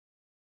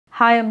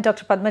Hi, I'm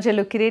Dr. Padmaja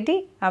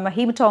Lokireddy. I'm a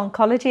Haemato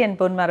Oncology and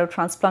Bone Marrow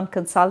Transplant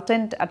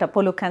Consultant at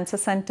Apollo Cancer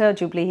Center,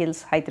 Jubilee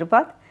Hills,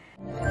 Hyderabad.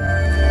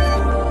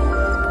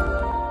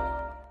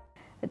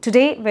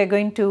 Today, we're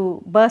going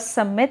to burst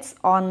some myths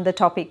on the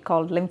topic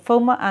called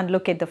lymphoma and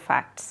look at the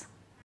facts.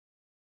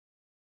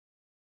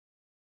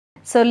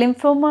 So,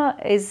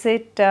 lymphoma, is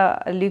it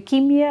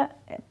leukemia?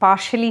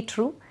 Partially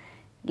true.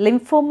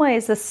 Lymphoma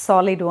is a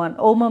solid one.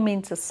 Oma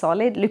means a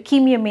solid.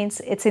 Leukemia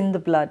means it's in the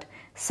blood.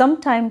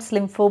 Sometimes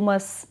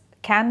lymphomas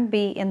can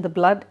be in the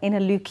blood in a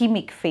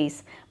leukemic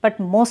phase, but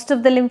most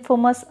of the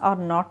lymphomas are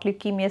not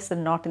leukemias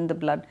and not in the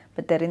blood,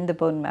 but they're in the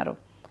bone marrow.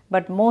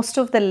 But most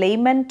of the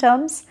layman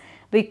terms,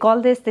 we call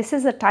this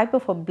is a type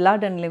of a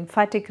blood and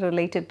lymphatic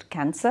related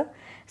cancer.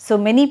 So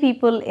many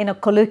people in a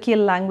colloquial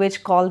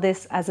language call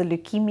this as a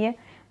leukemia,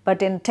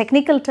 but in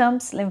technical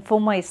terms,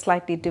 lymphoma is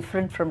slightly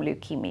different from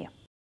leukemia.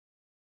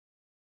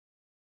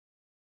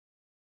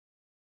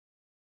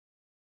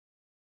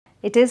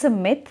 It is a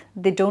myth,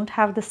 they don't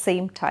have the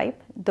same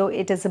type, though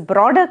it is a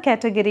broader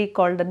category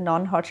called a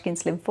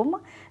non-Hodgkin's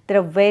lymphoma. There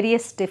are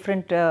various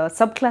different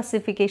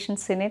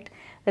subclassifications in it.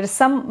 There is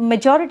some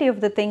majority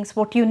of the things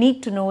what you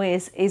need to know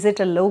is it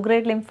a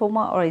low-grade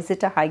lymphoma or is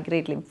it a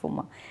high-grade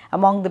lymphoma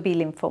among the B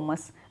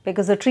lymphomas,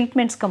 because the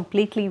treatments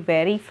completely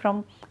vary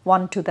from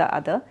one to the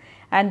other.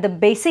 And the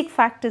basic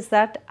fact is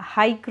that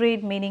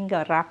high-grade meaning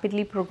are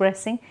rapidly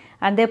progressing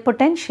and they are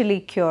potentially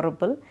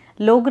curable.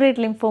 Low-grade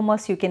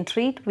lymphomas you can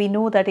treat, we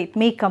know that it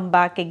may come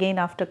back again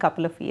after a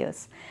couple of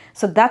years.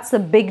 So that's the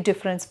big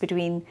difference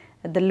between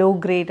the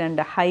low-grade and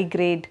the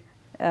high-grade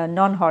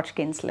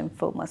non-Hodgkin's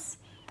lymphomas.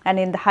 And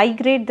in the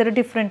high-grade there are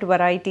different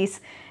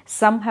varieties.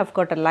 Some have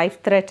got a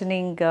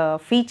life-threatening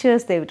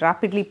features, they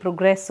rapidly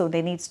progress, so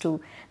they need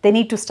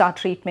to start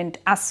treatment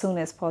as soon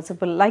as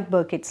possible, like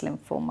Burkitt's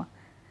lymphoma.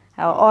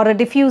 Or a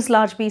diffuse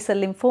large B-cell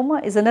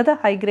lymphoma is another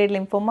high-grade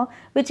lymphoma,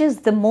 which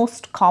is the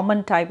most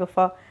common type of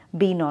a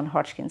B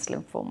non-Hodgkin's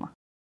lymphoma.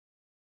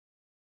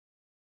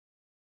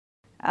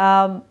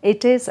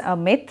 It is a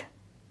myth.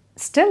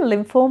 Still,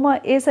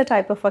 lymphoma is a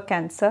type of a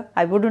cancer.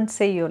 I wouldn't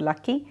say you're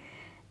lucky.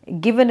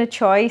 Given a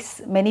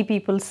choice, many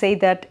people say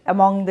that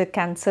among the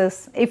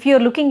cancers, if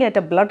you're looking at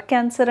a blood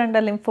cancer and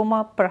a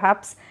lymphoma,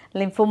 perhaps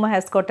lymphoma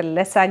has got a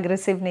less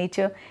aggressive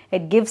nature.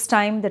 It gives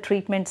time, the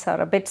treatments are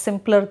a bit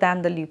simpler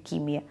than the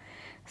leukemia.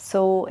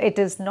 So it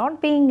is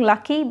not being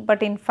lucky,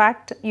 but in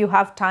fact you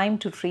have time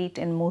to treat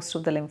in most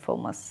of the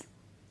lymphomas.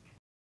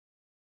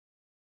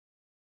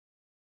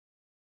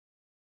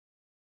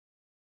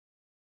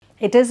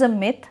 It is a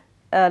myth.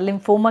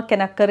 Lymphoma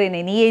can occur in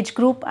any age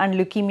group and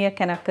leukemia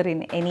can occur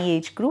in any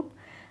age group.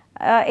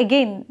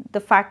 Again,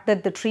 the fact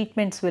that the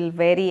treatments will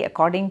vary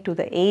according to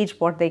the age,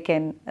 what they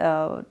can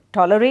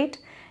tolerate.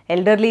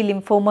 Elderly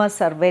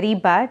lymphomas are very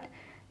bad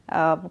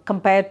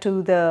compared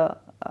to the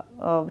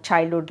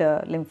childhood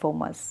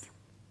lymphomas.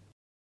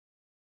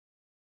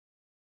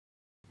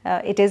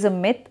 It is a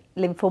myth.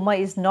 Lymphoma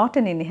is not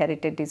an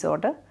inherited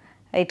disorder.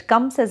 It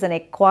comes as an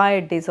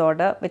acquired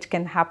disorder which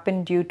can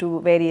happen due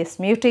to various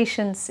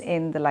mutations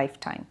in the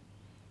lifetime.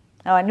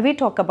 And we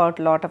talk about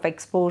a lot of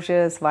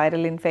exposures,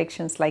 viral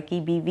infections like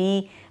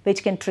EBV,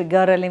 which can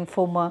trigger a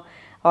lymphoma,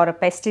 or a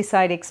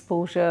pesticide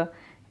exposure.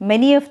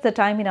 Many of the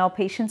time in our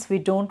patients, we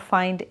don't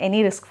find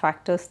any risk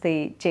factors.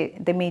 They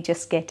may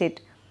just get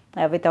it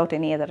without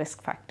any other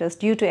risk factors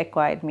due to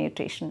acquired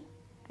mutation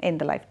in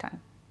the lifetime.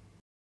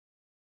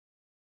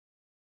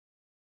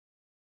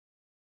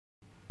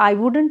 I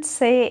wouldn't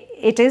say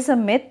it is a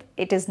myth,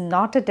 it is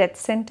not a death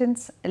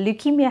sentence.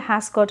 Leukemia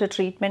has got a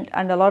treatment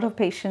and a lot of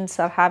patients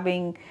are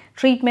having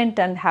treatment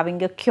and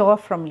having a cure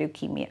from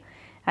leukemia.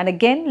 And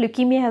again,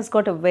 leukemia has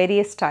got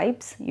various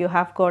types. You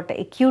have got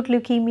acute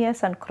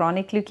leukemias and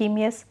chronic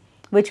leukemias,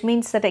 which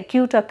means that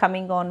acute are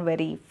coming on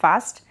very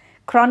fast.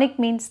 Chronic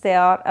means they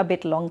are a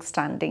bit long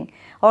standing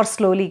or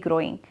slowly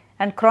growing.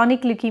 And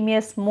chronic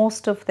leukemias,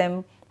 most of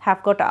them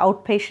have got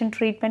outpatient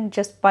treatment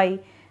just by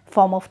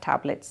form of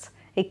tablets.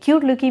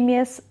 Acute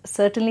leukemias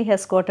certainly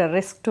has got a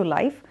risk to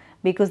life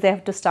because they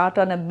have to start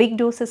on a big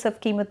doses of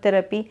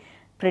chemotherapy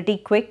pretty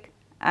quick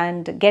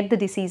and get the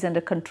disease under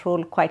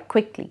control quite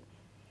quickly.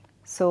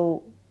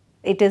 So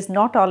it is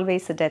not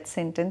always a death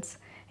sentence.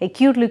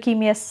 Acute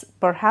leukemias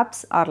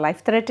perhaps are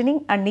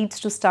life-threatening and needs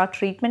to start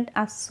treatment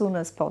as soon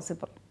as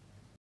possible.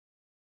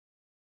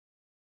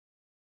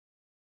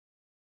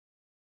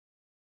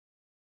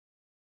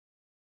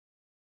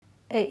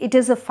 It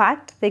is a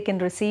fact they can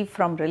receive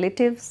from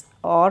relatives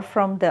or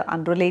from the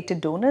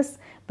unrelated donors,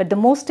 but the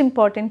most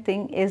important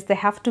thing is they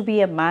have to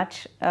be a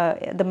match.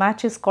 The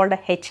match is called a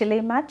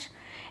HLA match.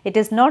 It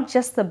is not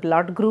just the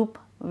blood group.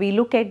 We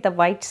look at the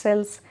white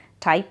cells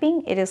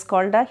typing. It is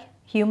called a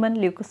human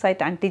leukocyte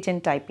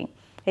antigen typing.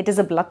 It is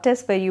a blood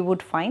test where you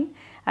would find,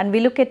 and we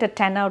look at a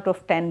 10 out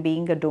of 10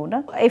 being a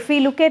donor. If we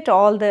look at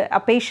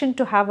a patient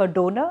to have a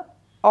donor,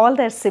 all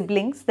their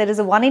siblings, there is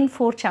a 1 in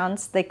 4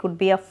 chance they could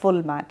be a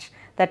full match,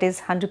 that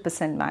is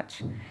 100%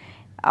 match.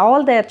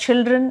 All their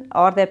children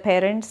or their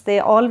parents, they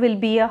all will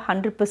be a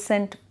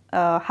 100%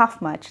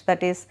 half match,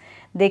 that is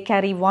they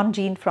carry one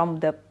gene from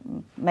the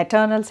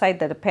maternal side,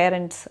 that the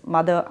parents,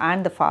 mother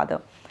and the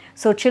father.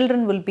 So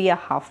children will be a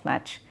half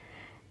match.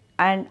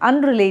 And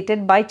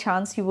unrelated, by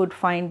chance you would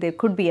find there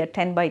could be a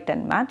 10 by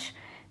 10 match,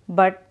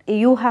 but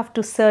you have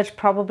to search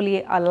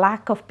probably a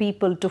lakh of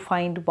people to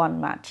find one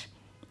match.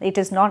 It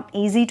is not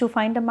easy to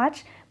find a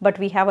match, but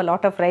we have a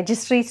lot of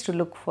registries to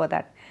look for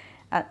that.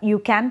 You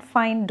can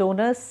find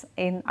donors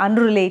in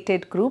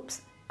unrelated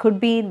groups, could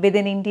be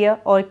within India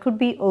or it could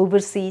be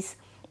overseas.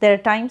 There are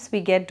times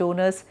we get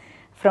donors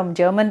from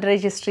German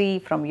registry,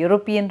 from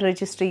European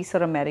registries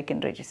or American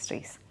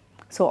registries.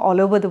 So all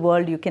over the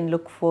world you can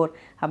look for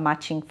a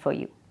matching for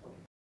you.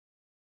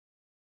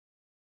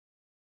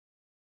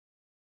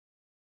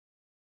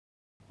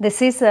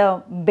 This is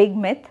a big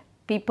myth.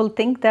 People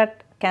think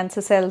that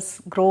cancer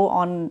cells grow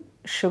on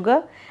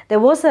sugar. There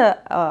was a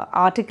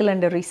article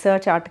and a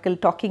research article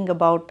talking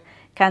about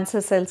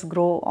cancer cells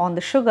grow on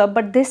the sugar,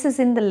 but this is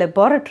in the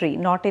laboratory,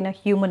 not in a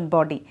human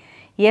body.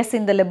 Yes,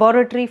 in the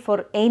laboratory,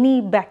 for any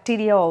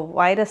bacteria or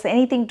virus,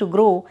 anything to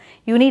grow,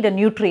 you need a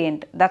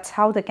nutrient. That's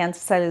how the cancer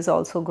cell is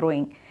also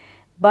growing.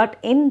 But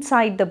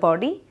inside the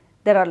body,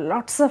 there are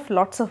lots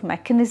of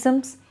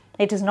mechanisms.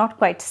 It is not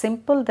quite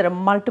simple. There are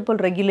multiple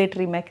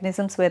regulatory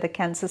mechanisms where the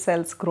cancer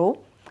cells grow,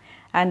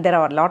 and there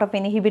are a lot of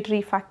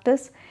inhibitory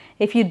factors.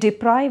 If you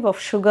deprive of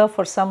sugar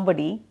for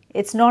somebody,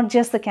 it's not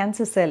just the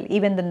cancer cell,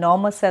 even the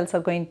normal cells are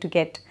going to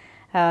get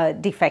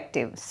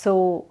defective.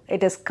 So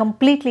it is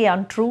completely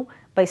untrue.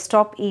 By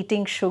stop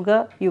eating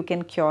sugar, you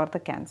can cure the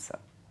cancer.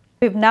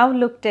 We've now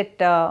looked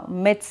at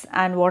myths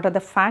and what are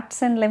the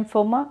facts in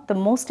lymphoma. The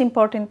most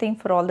important thing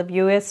for all the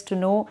viewers to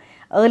know,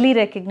 early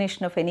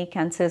recognition of any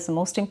cancer is the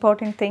most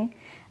important thing.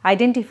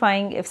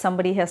 Identifying if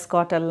somebody has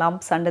got a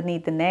lumps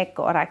underneath the neck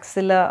or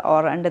axilla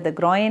or under the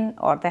groin,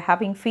 or they're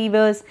having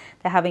fevers,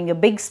 they're having a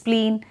big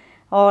spleen,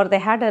 or they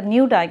had a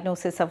new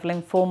diagnosis of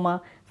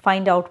lymphoma,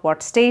 find out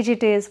what stage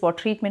it is, what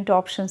treatment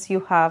options you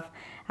have.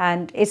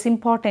 And it's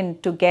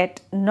important to get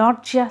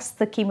not just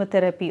the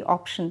chemotherapy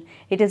option,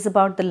 it is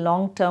about the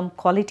long-term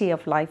quality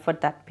of life for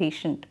that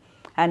patient.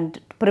 And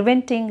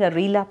preventing a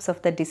relapse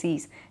of the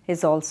disease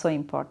is also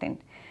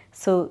important.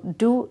 So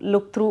do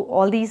look through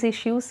all these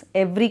issues.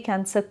 Every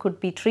cancer could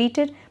be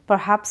treated,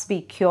 perhaps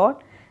be cured.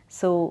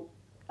 So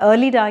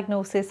early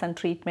diagnosis and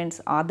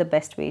treatments are the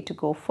best way to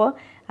go for,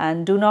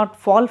 and do not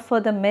fall for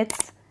the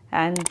myths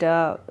and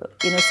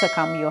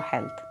succumb your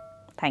health.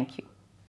 Thank you.